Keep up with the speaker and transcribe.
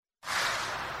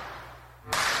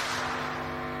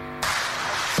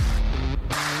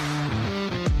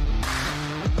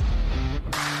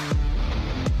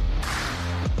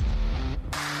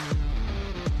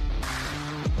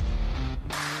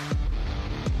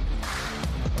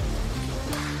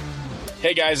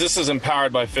Hey guys, this is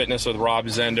Empowered by Fitness with Rob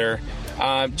Zender.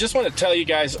 Just want to tell you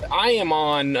guys, I am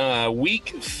on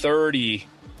week 30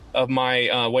 of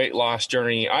my weight loss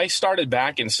journey. I started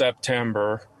back in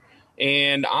September,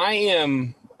 and I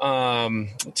am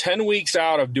 10 weeks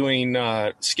out of doing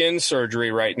skin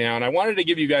surgery right now. And I wanted to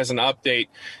give you guys an update.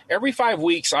 Every 5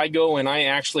 weeks, I go and I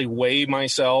actually weigh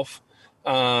myself.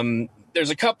 There's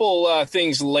a couple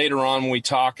things later on when we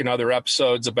talk in other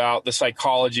episodes about the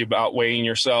psychology about weighing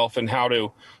yourself and how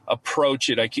to approach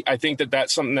it. I think that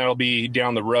that's something that'll be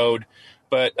down the road.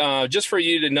 But just for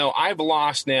you to know, I've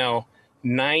lost now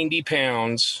 90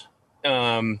 pounds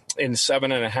in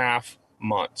 7.5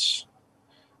 months.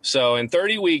 So in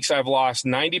 30 weeks, I've lost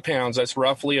 90 pounds. That's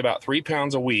roughly about 3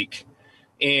 pounds a week.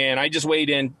 And I just weighed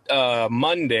in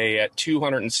Monday at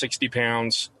 260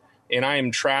 pounds. And I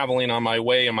am traveling on my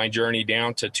way on my journey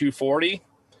down to 240.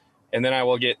 And then I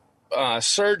will get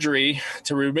surgery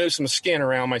to remove some skin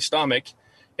around my stomach.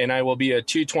 And I will be at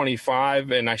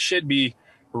 225. And I should be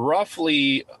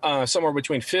roughly somewhere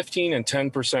between 15 and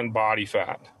 10% body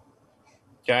fat.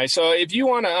 Okay, so if you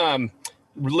want to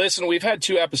listen, we've had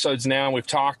 2 episodes now. And we've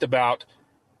talked about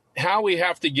how we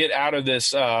have to get out of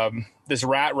this this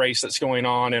rat race that's going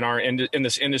on in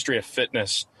this industry of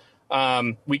fitness.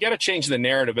 We got to change the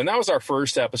narrative. And that was our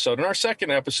first episode. In our second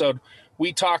episode,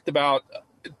 we talked about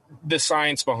the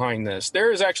science behind this. There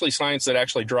is actually science that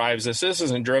actually drives this. This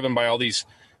isn't driven by all these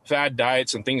fad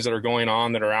diets and things that are going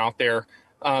on that are out there.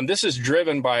 This is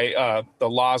driven by the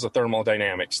laws of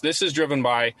thermodynamics. This is driven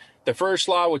by the first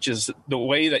law, which is the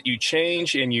way that you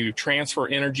change and you transfer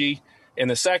energy. And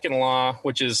the second law,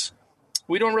 which is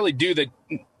we don't really do the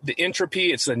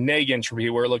entropy. It's the neg entropy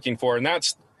we're looking for. And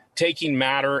that's taking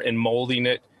matter and molding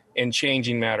it and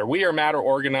changing matter. We are matter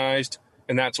organized,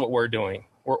 and that's what we're doing.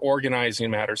 We're organizing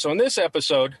matter. So in this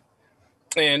episode,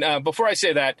 and before I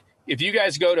say that, if you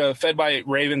guys go to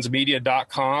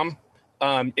fedbyravensmedia.com,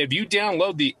 if you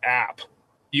download the app,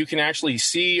 you can actually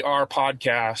see our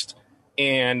podcast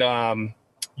and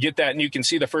get that, and you can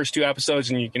see the first 2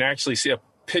 episodes, and you can actually see a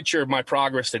picture of my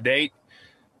progress to date.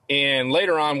 And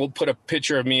later on, we'll put a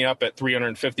picture of me up at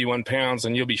 351 pounds,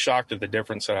 and you'll be shocked at the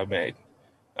difference that I've made.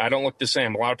 I don't look the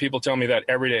same. A lot of people tell me that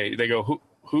every day. They go,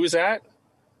 who is that?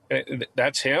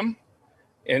 That's him?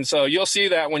 And so you'll see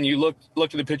that when you look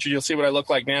at the picture, you'll see what I look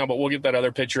like now, but we'll get that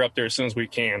other picture up there as soon as we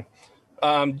can.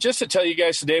 Just to tell you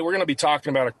guys today, we're going to be talking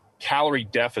about a calorie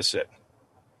deficit.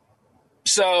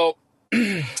 So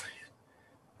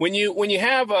when you're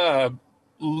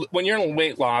in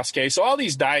weight loss, okay, so all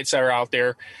these diets that are out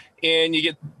there, and you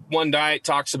get one diet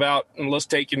talks about, let's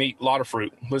take and eat a lot of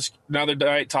fruit. Another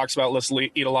diet talks about, let's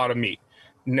eat a lot of meat.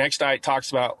 Next diet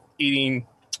talks about eating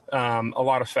a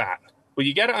lot of fat. Well,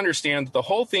 you got to understand that the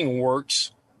whole thing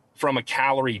works from a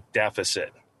calorie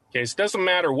deficit. Okay, so it doesn't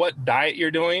matter what diet you're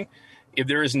doing. If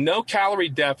there is no calorie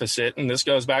deficit, and this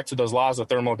goes back to those laws of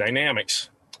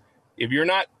thermodynamics, if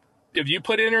you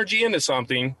put energy into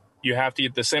something, you have to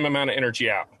get the same amount of energy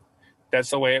out.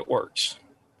 That's the way it works.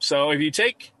 So if you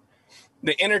take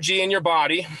the energy in your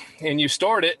body and you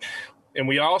stored it, and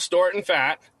we all store it in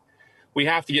fat, we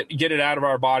have to get it out of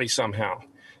our body somehow.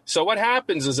 So what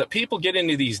happens is that people get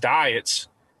into these diets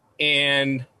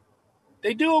and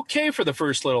they do okay for the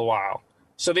first little while.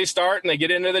 So they start and they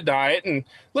get into the diet, and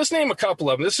let's name a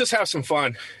couple of them. Let's just have some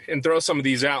fun and throw some of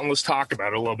these out, and let's talk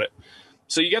about it a little bit.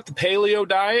 So you got the paleo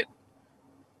diet.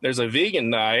 There's a vegan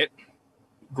diet,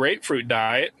 grapefruit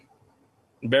diet,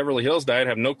 Beverly Hills diet. I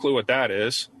have no clue what that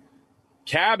is.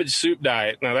 Cabbage soup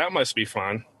diet. Now that must be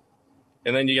fun.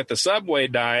 And then you get the Subway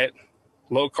diet,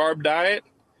 low carb diet,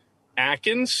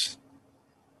 Atkins,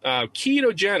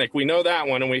 ketogenic. We know that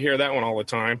one, and we hear that one all the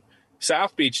time.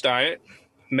 South Beach diet,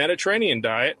 Mediterranean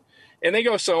diet, and they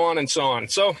go so on and so on.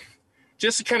 So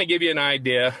just to kind of give you an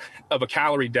idea of a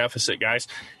calorie deficit, guys,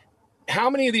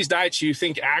 how many of these diets do you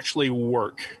think actually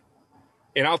work?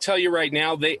 And I'll tell you right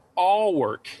now, they all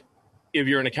work if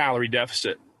you're in a calorie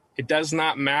deficit. It does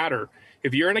not matter.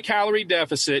 If you're in a calorie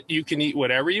deficit, you can eat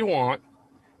whatever you want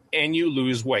and you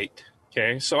lose weight.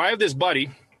 Okay, so I have this buddy,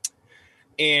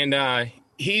 and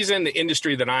he's in the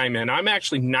industry that I'm in. I'm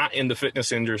actually not in the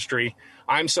fitness industry.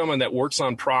 I'm someone that works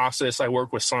on process. I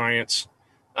work with science.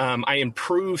 I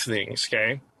improve things,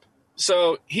 okay?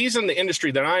 So he's in the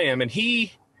industry that I am, and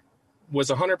he was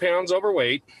 100 pounds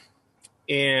overweight,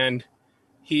 and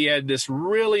he had this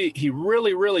really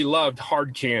loved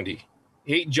hard candy.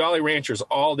 He ate Jolly Ranchers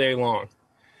all day long.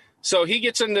 So he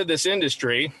gets into this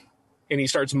industry, and he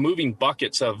starts moving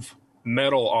buckets of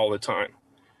metal all the time.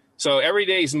 So every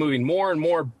day he's moving more and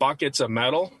more buckets of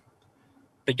metal.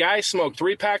 The guy smoked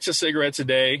 3 packs of cigarettes a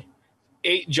day,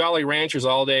 ate Jolly Ranchers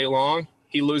all day long.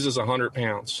 he loses 100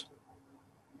 pounds.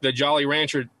 The Jolly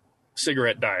Rancher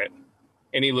cigarette diet,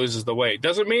 and he loses the weight.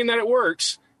 Doesn't mean that it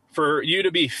works for you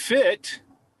to be fit.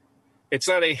 It's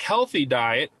not a healthy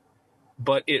diet,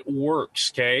 but it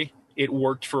works, okay? It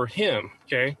worked for him,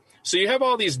 okay? So you have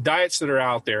all these diets that are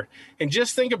out there, and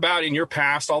just think about in your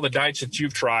past all the diets that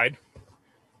you've tried,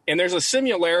 and there's a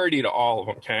similarity to all of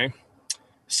them, okay?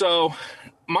 So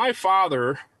my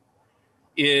father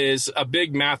is a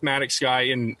big mathematics guy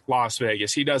in Las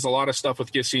Vegas. He does a lot of stuff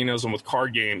with casinos and with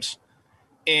card games.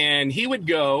 And he would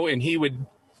go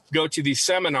to these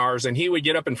seminars, and he would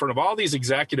get up in front of all these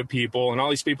executive people and all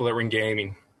these people that were in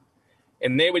gaming.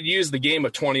 And they would use the game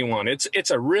of 21.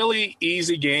 It's a really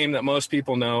easy game that most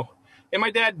people know. And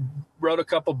my dad wrote a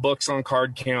couple books on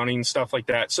card counting, stuff like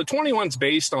that. So 21's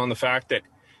based on the fact that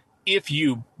if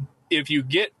you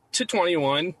get to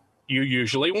 21, you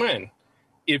usually win.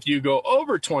 If you go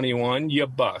over 21, you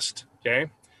bust,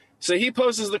 okay? So he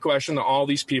poses the question to all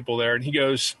these people there, and he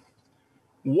goes,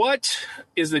 what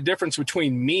is the difference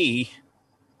between me,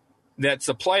 that's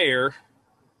the player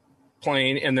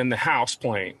playing, and then the house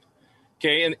playing?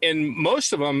 Okay, and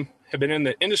most of them have been in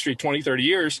the industry 20, 30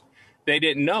 years. They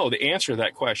didn't know the answer to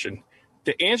that question.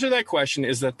 The answer to that question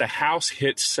is that the house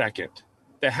hits second.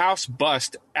 The house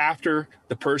busts after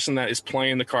the person that is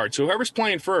playing the card. So whoever's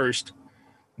playing first,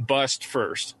 bust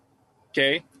first.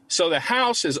 Okay, so the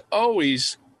house is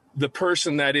always the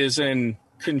person that is in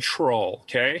control.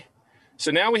 Okay, so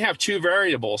now we have two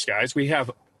variables, guys. We have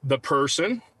the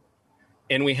person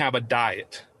and we have a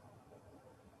diet.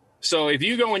 So if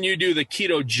you go and you do the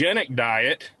ketogenic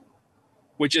diet,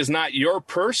 which is not your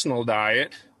personal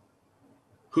diet,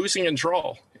 who's in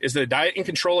control? Is the diet in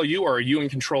control of you, or are you in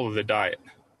control of the diet?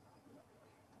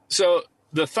 So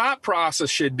the thought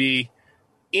process should be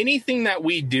anything that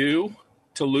we do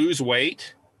to lose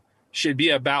weight should be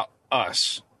about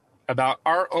us, about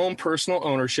our own personal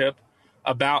ownership,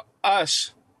 about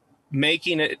us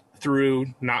making it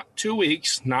through not 2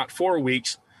 weeks, not 4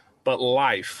 weeks, but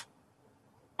life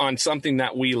on something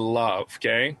that we love,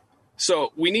 okay?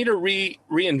 So we need to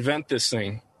reinvent this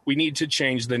thing. We need to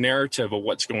change the narrative of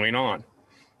what's going on.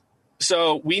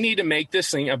 So we need to make this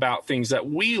thing about things that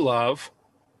we love,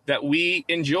 that we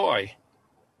enjoy.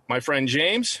 My friend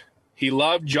James, he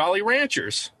loved Jolly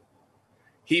Ranchers.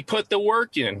 He put the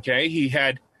work in, okay? He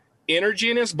had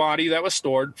energy in his body that was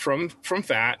stored from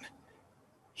fat.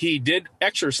 He did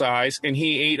exercise, and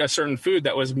he ate a certain food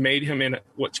that was made him in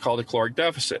what's called a caloric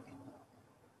deficit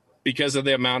because of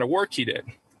the amount of work he did.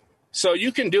 So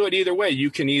you can do it either way.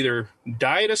 You can either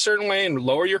diet a certain way and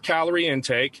lower your calorie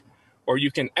intake, or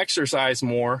you can exercise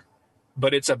more,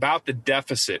 but it's about the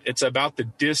deficit. It's about the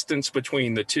distance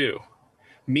between the two.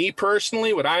 Me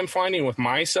personally, what I'm finding with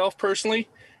myself personally,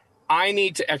 I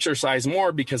need to exercise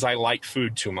more because I like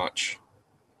food too much,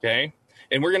 okay?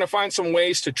 And we're going to find some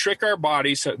ways to trick our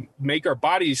bodies, to make our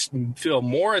bodies feel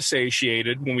more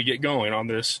satiated when we get going on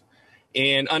this,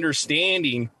 and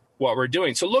understanding what we're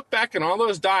doing. So look back on all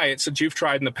those diets that you've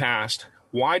tried in the past.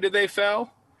 Why did they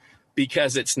fail?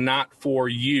 Because it's not for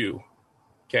you.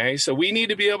 Okay, so we need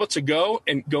to be able to go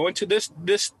into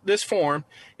this form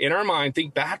in our mind,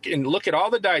 think back and look at all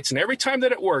the diets, and every time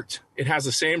that it worked, it has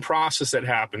the same process that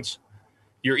happens.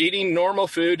 You're eating normal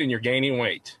food and you're gaining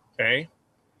weight, okay?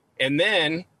 And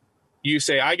then you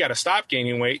say, I got to stop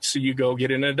gaining weight, so you go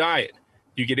get in a diet.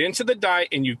 You get into the diet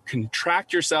and you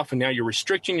contract yourself, and now you're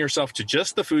restricting yourself to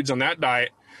just the foods on that diet.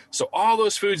 So all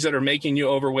those foods that are making you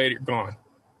overweight are gone,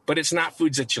 but it's not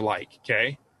foods that you like,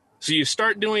 okay? So you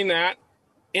start doing that,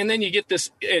 and then you get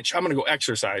this itch, I'm going to go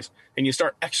exercise. And you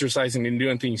start exercising and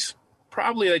doing things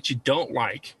probably that you don't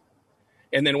like.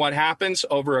 And then what happens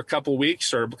over a couple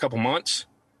weeks or a couple months?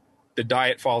 The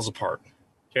diet falls apart,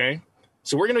 okay?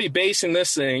 So we're going to be basing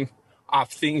this thing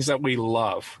off things that we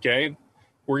love, okay?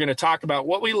 We're going to talk about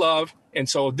what we love. And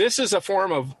so this is a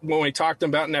form of, when we talked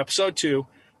about in episode 2,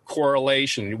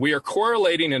 correlation. We are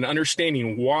correlating and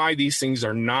understanding why these things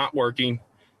are not working,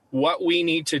 what we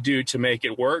need to do to make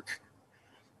it work.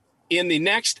 In the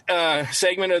next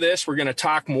segment of this, we're going to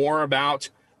talk more about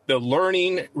the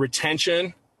learning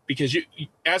retention, because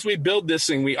as we build this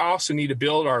thing, we also need to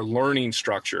build our learning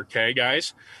structure. Okay,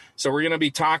 guys? So we're going to be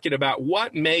talking about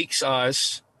what makes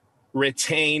us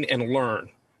retain and learn,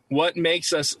 what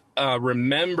makes us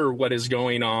remember what is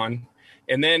going on.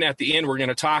 And then at the end, we're going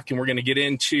to talk and we're going to get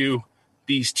into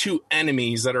these two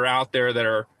enemies that are out there that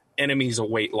are enemies of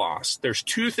weight loss. There's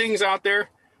two things out there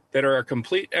that are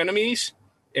complete enemies,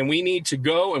 and we need to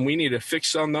go and we need to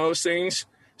fix on those things.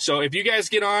 So if you guys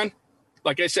get on,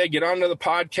 like I said, get onto the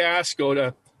podcast, go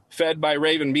to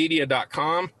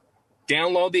fedbyravenmedia.com,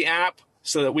 download the app,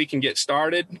 so that we can get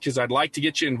started, because I'd like to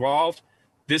get you involved.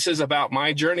 This is about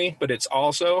my journey, but it's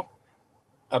also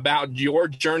about your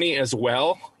journey as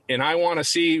well. And I want to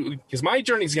see, because my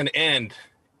journey is going to end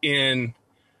in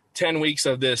 10 weeks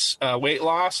of this weight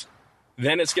loss.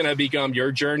 Then it's going to become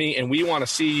your journey, and we want to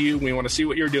see you. We want to see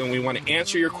what you're doing. We want to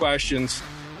answer your questions,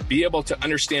 be able to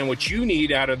understand what you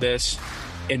need out of this,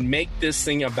 and make this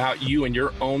thing about you and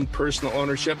your own personal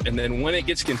ownership. And then when it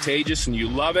gets contagious and you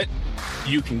love it,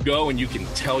 you can go and you can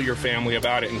tell your family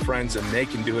about it and friends, and they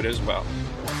can do it as well.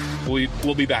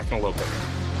 We'll be back in a little bit.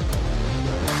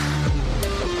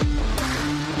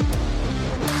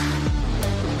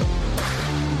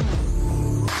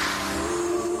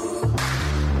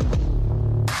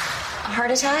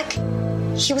 Heart attack?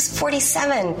 He was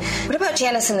 47. What about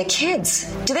Janice and the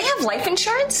kids? Do they have life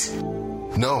insurance?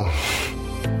 No.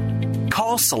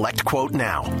 Call SelectQuote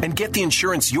now and get the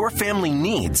insurance your family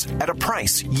needs at a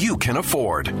price you can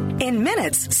afford. In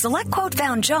minutes, SelectQuote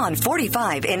found John,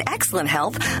 45, in excellent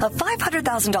health, a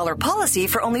 $500,000 policy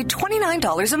for only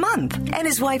 $29 a month. And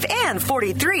his wife Ann,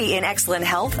 43, in excellent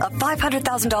health, a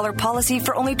 $500,000 policy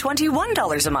for only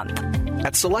 $21 a month.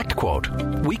 At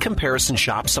SelectQuote, we comparison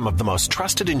shop some of the most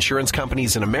trusted insurance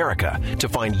companies in America to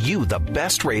find you the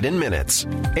best rate in minutes.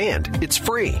 And it's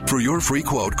free. For your free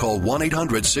quote, call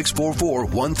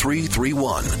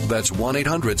 1-800-644-1331. That's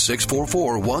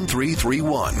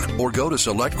 1-800-644-1331. Or go to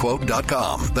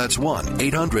SelectQuote.com. That's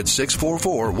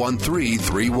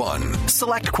 1-800-644-1331.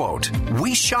 SelectQuote.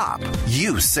 We shop.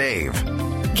 You save.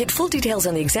 Get full details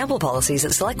on the example policies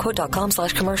at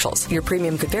selectquote.com/commercials. Your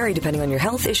premium could vary depending on your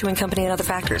health, issuing company, and other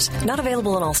factors. Not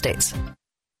available in all states.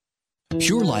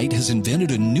 Pure Light has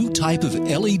invented a new type of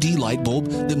LED light bulb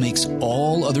that makes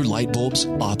all other light bulbs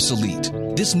obsolete.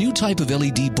 This new type of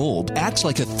LED bulb acts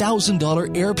like a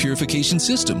 $1,000 air purification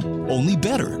system, only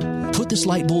better. Put this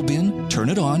light bulb in, turn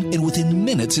it on, and within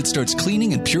minutes it starts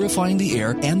cleaning and purifying the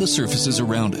air and the surfaces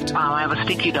around it. I have a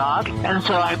stinky dog, and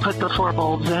so I put the 4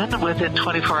 bulbs in. Within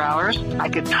 24 hours, I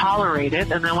could tolerate it,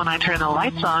 and then when I turn the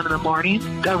lights on in the morning,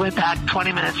 I went back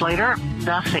 20 minutes later,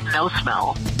 nothing, no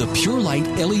smell. The Pure Light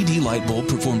LED light bulb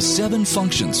performs 7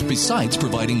 functions besides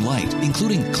providing light,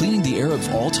 including cleaning the air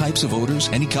of all types of odors,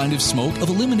 any kind of smoke, of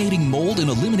eliminating mold, and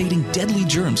eliminating deadly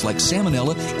germs like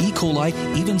Salmonella, E. coli,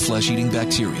 even flesh-eating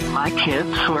bacteria. My kids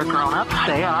who are grown up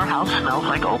say our house smells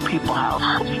like old people's house.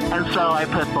 And so I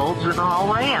put bulbs in the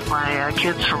hallway, and my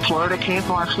kids from Florida came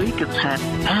last week and said,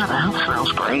 man, the house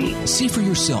smells great. See for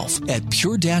yourself at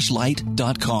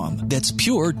pure-light.com. That's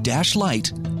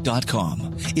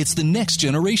pure-light.com. It's the next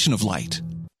generation of light.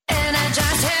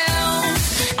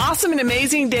 Awesome and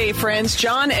amazing day, friends.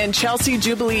 John and Chelsea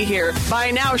Jubilee here.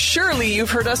 By now, surely you've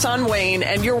heard us on Wayne,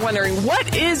 and you're wondering,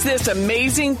 what is this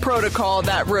amazing protocol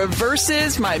that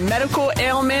reverses my medical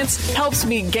ailments, helps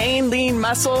me gain lean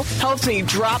muscle, helps me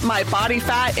drop my body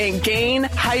fat, and gain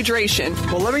hydration?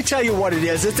 Well, let me tell you what it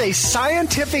is. It's a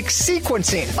scientific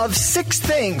sequencing of 6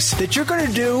 things that you're going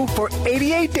to do for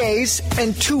 88 days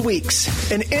and 2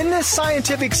 weeks. And in this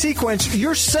scientific sequence,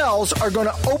 your cells are going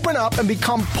to open up and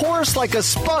become porous like a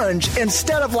sponge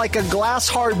instead of like a glass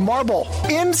hard marble.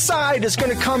 Inside is going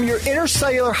to come your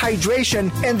intercellular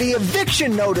hydration, and the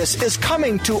eviction notice is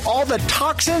coming to all the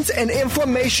toxins and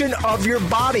inflammation of your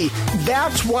body.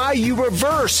 That's why you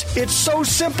reverse. It's so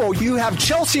simple. You have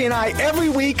Chelsea and I every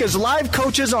week as live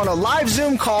coaches on a live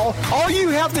Zoom call. All you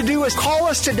have to do is call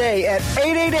us today at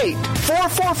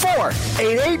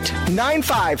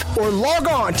 888-444-8895 or log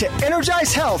on to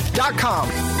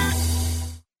energizehealth.com.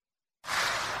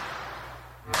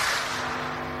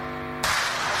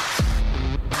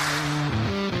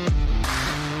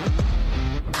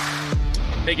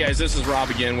 Hey guys, this is Rob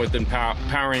again with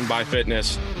Empowering by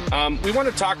Fitness. We want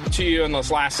to talk to you in this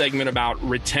last segment about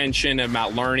retention and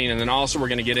about learning, and then also we're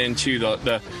going to get into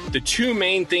the 2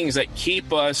 main things that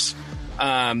keep us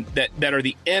that are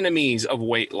the enemies of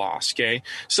weight loss. Okay,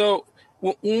 so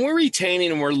when we're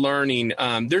retaining and we're learning,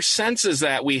 there's senses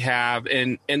that we have,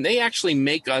 and they actually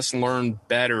make us learn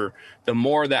better the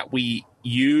more that we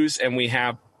use and we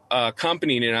have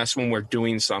accompanying us when we're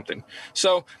doing something.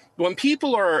 So when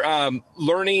people are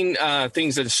learning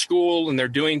things at school and they're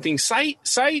doing things, sight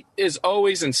is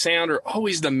always, and sound are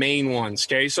always the main ones.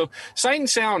 Okay, so sight and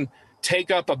sound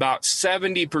take up about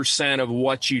 70% of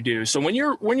what you do. So when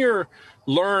you're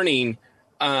learning,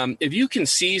 if you can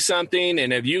see something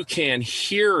and if you can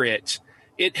hear it,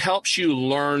 it helps you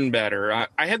learn better.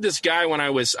 I had this guy when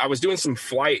I was doing some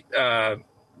flight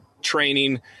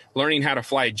training, learning how to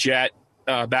fly a jet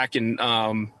back in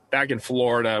back in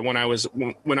Florida when I was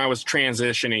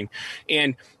transitioning.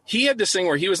 And he had this thing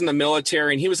where he was in the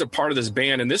military and he was a part of this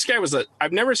band. And this guy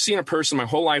I've never seen a person my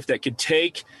whole life that could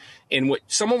take, and what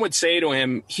someone would say to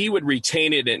him, he would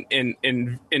retain it in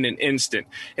an instant.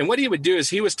 And what he would do is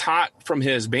he was taught from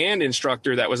his band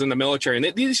instructor that was in the military.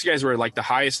 And these guys were like the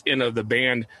highest end of the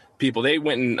band people. They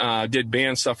went and did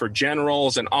band stuff for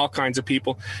generals and all kinds of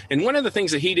people. And one of the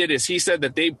things that he did is he said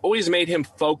that they always made him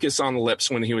focus on the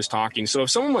lips when he was talking. So if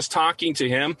someone was talking to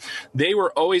him, they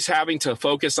were always having to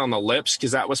focus on the lips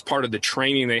because that was part of the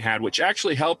training they had, which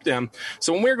actually helped them.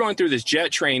 So when we were going through this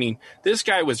jet training, this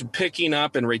guy was picking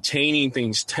up and retaining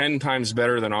things 10 times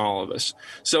better than all of us.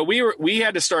 So we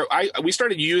had to start, we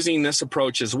started using this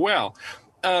approach as well.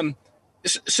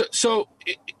 So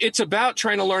it's about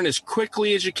trying to learn as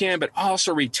quickly as you can, but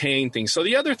also retain things. So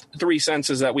the other three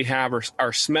senses that we have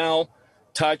are smell,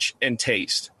 touch, and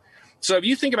taste. So if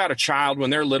you think about a child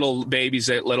when they're little babies,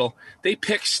 they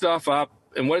pick stuff up,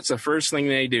 and what's the first thing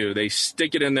they do? They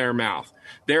stick it in their mouth.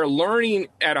 They're learning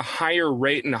at a higher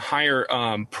rate and a higher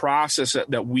process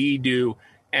that we do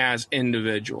as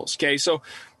individuals. Okay, so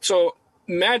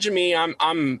imagine me.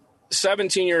 I'm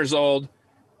 17 years old.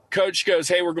 Coach goes,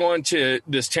 hey, we're going to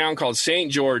this town called St.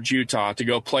 George, Utah to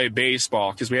go play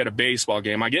baseball because we had a baseball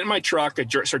game. I get in my truck, I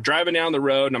start driving down the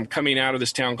road, and I'm coming out of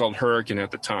this town called Hurricane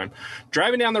at the time.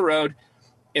 Driving down the road,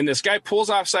 and this guy pulls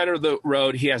off side of the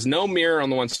road. He has no mirror on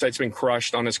the one side that's been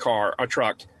crushed on his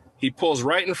truck. He pulls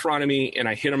right in front of me, and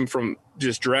I hit him from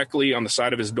just directly on the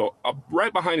side of his door,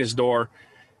 right behind his door.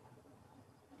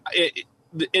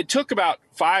 It took about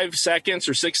 5 seconds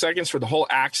or 6 seconds for the whole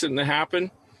accident to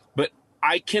happen, but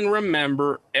I can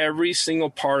remember every single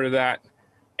part of that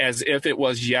as if it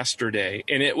was yesterday,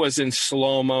 and it was in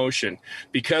slow motion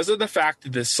because of the fact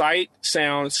that the sight,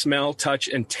 sound, smell, touch,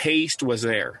 and taste was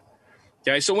there.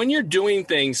 Okay, so when you're doing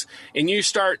things and you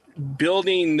start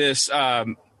building this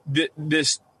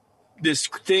this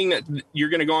thing that you're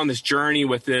going to go on this journey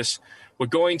with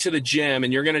going to the gym,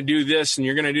 and you're going to do this and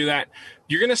you're going to do that,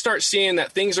 you're going to start seeing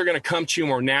that things are going to come to you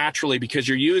more naturally because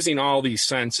you're using all these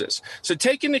senses. So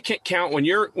take into account when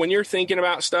you're thinking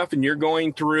about stuff and you're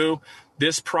going through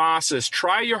this process,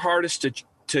 try your hardest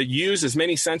to use as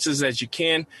many senses as you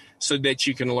can so that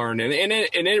you can learn. And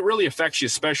it really affects you,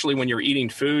 especially when you're eating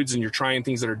foods and you're trying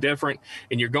things that are different,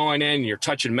 and you're going in and you're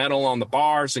touching metal on the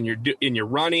bars, and you're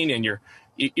running and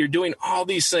you're doing all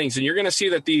these things, and you're going to see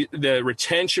that the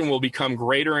retention will become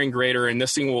greater and greater, and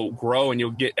this thing will grow, and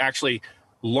you'll actually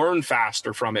learn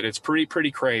faster from it. It's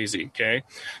pretty crazy. Okay.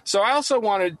 So I also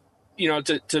wanted,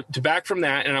 to back from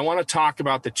that, and I want to talk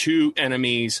about the two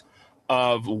enemies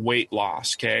of weight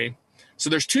loss. Okay. So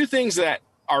there's two things that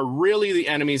are really the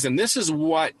enemies, and this is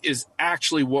what is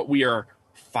actually what we are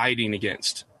fighting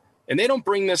against. And they don't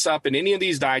bring this up in any of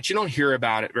these diets. You don't hear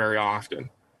about it very often.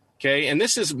 Okay. And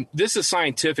this is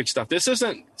scientific stuff. This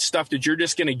isn't stuff that you're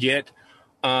just going to get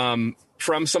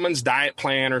from someone's diet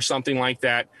plan or something like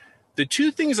that. The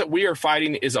two things that we are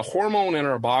fighting is a hormone in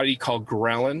our body called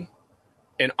ghrelin,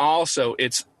 and also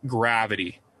it's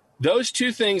gravity. Those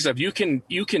two things, if you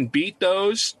can beat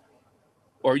those,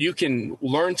 or you can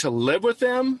learn to live with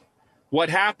them, what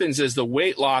happens is the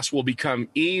weight loss will become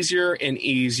easier and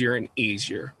easier and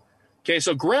easier. Okay,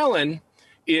 so ghrelin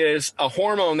is a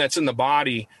hormone that's in the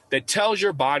body that tells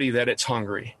your body that it's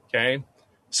hungry. Okay,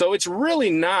 so it's really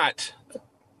not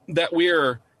that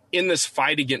we're in this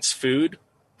fight against food.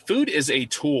 Food is a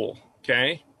tool.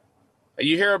 Okay,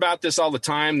 you hear about this all the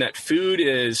time, that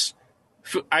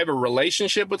I have a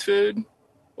relationship with food.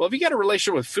 Well, if you got a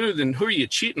relationship with food, then who are you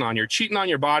cheating on? You're cheating on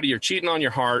your body. You're cheating on your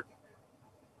heart.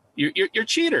 You're a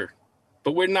cheater.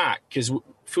 But we're not, because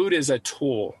food is a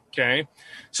tool. Okay,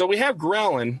 so we have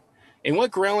ghrelin, and what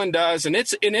ghrelin does, and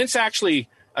it's actually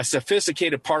a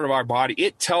sophisticated part of our body.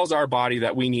 It tells our body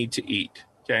that we need to eat.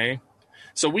 Okay,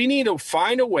 so we need to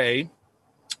find a way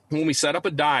when we set up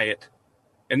a diet,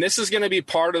 and this is going to be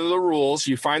part of the rules.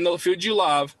 You find the foods you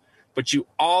love, but you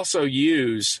also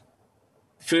use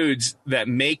foods that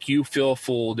make you feel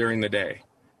full during the day.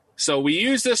 So we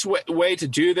use this way to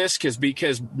do this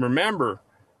because remember,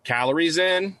 calories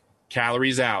in,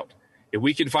 calories out. If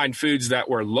we can find foods that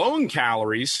were low in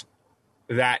calories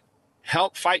that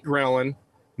help fight ghrelin,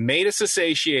 made us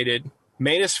satiated,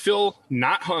 made us feel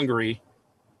not hungry,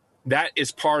 that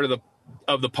is part of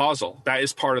the puzzle. That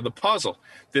is part of the puzzle.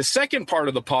 The second part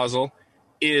of the puzzle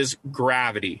is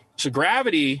gravity. So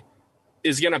gravity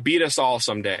is going to beat us all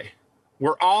someday.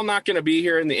 We're all not going to be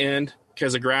here in the end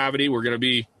because of gravity. We're going to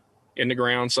be in the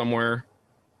ground somewhere.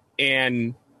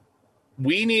 And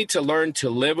we need to learn to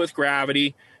live with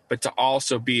gravity, but to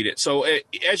also beat it. So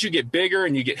as you get bigger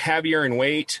and you get heavier in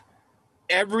weight,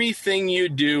 everything you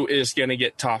do is going to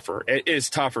get tougher. It is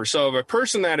tougher. So if a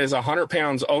person that is 100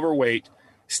 pounds overweight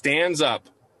stands up,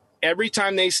 every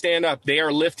time they stand up, they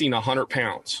are lifting 100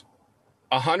 pounds.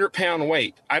 100-pound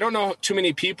weight. I don't know too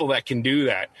many people that can do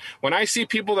that. When I see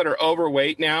people that are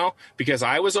overweight now, because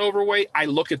I was overweight, I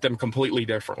look at them completely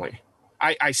differently.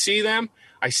 I see them,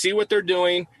 I see what they're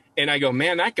doing, and I go,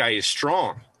 man, that guy is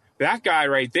strong. That guy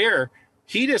right there,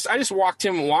 I just walked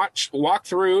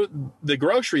through the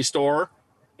grocery store,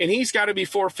 and he's got to be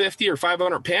 450 or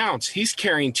 500 pounds. He's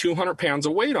carrying 200 pounds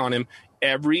of weight on him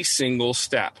every single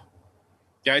step.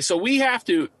 Okay, so we have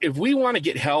to, if we want to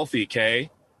get healthy, okay,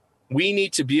 we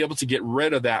need to be able to get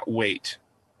rid of that weight.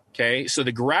 Okay, so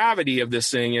the gravity of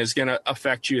this thing is going to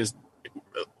affect you as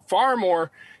far more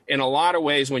in a lot of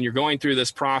ways when you're going through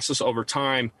this process over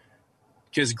time,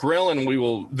 because ghrelin we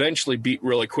will eventually beat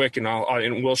really quick, and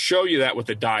we'll show you that with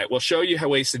the diet. We'll show you how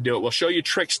ways to do it. We'll show you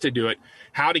tricks to do it,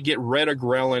 how to get rid of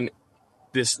ghrelin,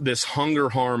 this hunger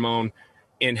hormone,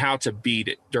 and how to beat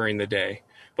it during the day.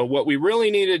 But what we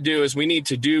really need to do is we need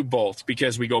to do both,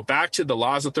 because we go back to the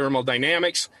laws of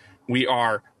thermodynamics. We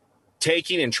are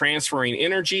taking and transferring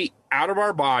energy out of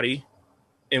our body,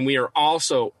 and we are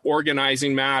also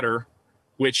organizing matter,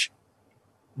 which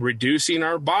reducing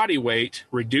our body weight,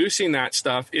 reducing that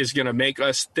stuff is going to make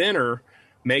us thinner,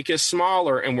 make us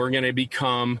smaller, and we're going to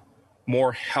become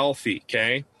more healthy,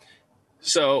 okay?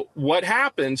 So what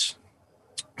happens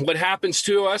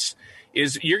to us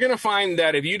is you're going to find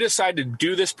that if you decide to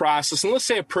do this process, and let's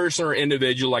say a person or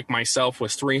individual like myself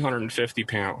was 350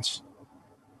 pounds,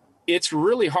 it's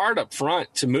really hard up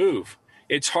front to move.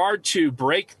 It's hard to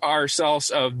break ourselves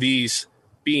of these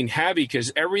being heavy,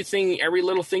 because every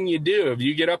little thing you do, if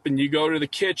you get up and you go to the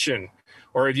kitchen,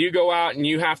 or if you go out and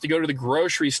you have to go to the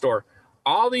grocery store,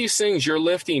 all these things you're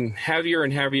lifting heavier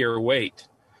and heavier weight.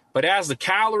 But as the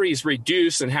calories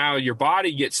reduce and how your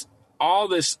body gets all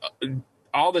this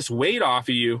weight off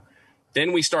of you,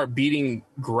 then we start beating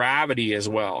gravity as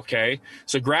well, okay?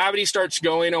 So gravity starts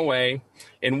going away,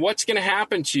 and what's going to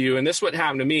happen to you, and this is what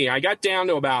happened to me. I got down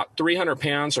to about 300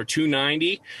 pounds or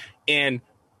 290, and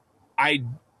I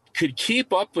could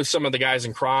keep up with some of the guys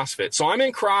in CrossFit. So I'm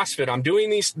in CrossFit, I'm doing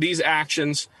these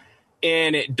actions,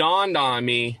 and it dawned on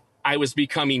me I was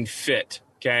becoming fit,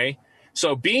 okay?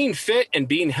 So being fit and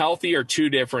being healthy are two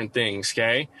different things,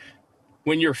 okay?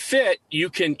 When you're fit,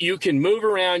 you can move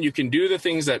around, you can do the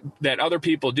things that other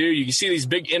people do. You can see these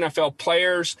big NFL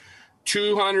players,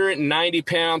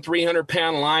 290-pound,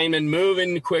 300-pound linemen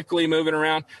moving quickly, moving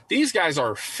around. These guys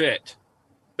are fit,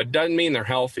 but doesn't mean they're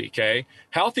healthy, okay?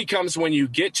 Healthy comes when you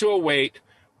get to a weight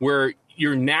where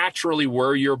you're naturally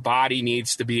where your body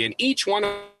needs to be. And each one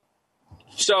of...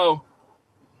 So,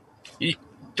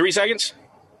 3 seconds?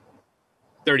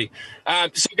 30.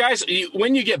 So guys,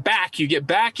 when you get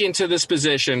back into this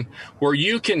position where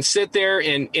you can sit there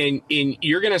and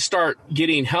you're going to start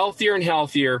getting healthier and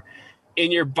healthier,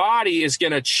 and your body is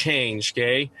going to change,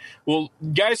 okay? Well,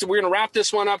 guys, we're going to wrap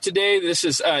this one up today. This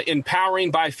is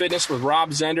Empowering by Fitness with Rob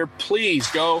Zender. Please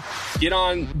go get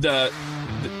on the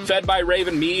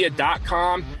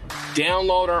fedbyravenmedia.com,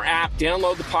 download our app,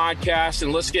 download the podcast,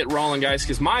 and let's get rolling, guys,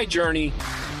 because my journey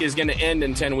is going to end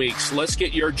in 10 weeks. Let's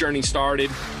get your journey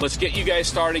started. Let's get you guys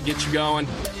started, get you going.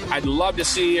 I'd love to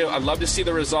see you. I'd love to see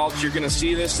the results. You're going to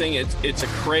see this thing. It's a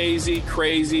crazy,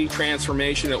 crazy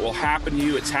transformation that will happen to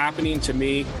you. It's happening to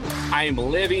me. I am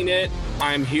living it.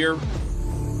 I'm here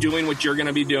doing what you're going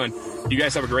to be doing. You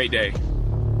guys have a great day.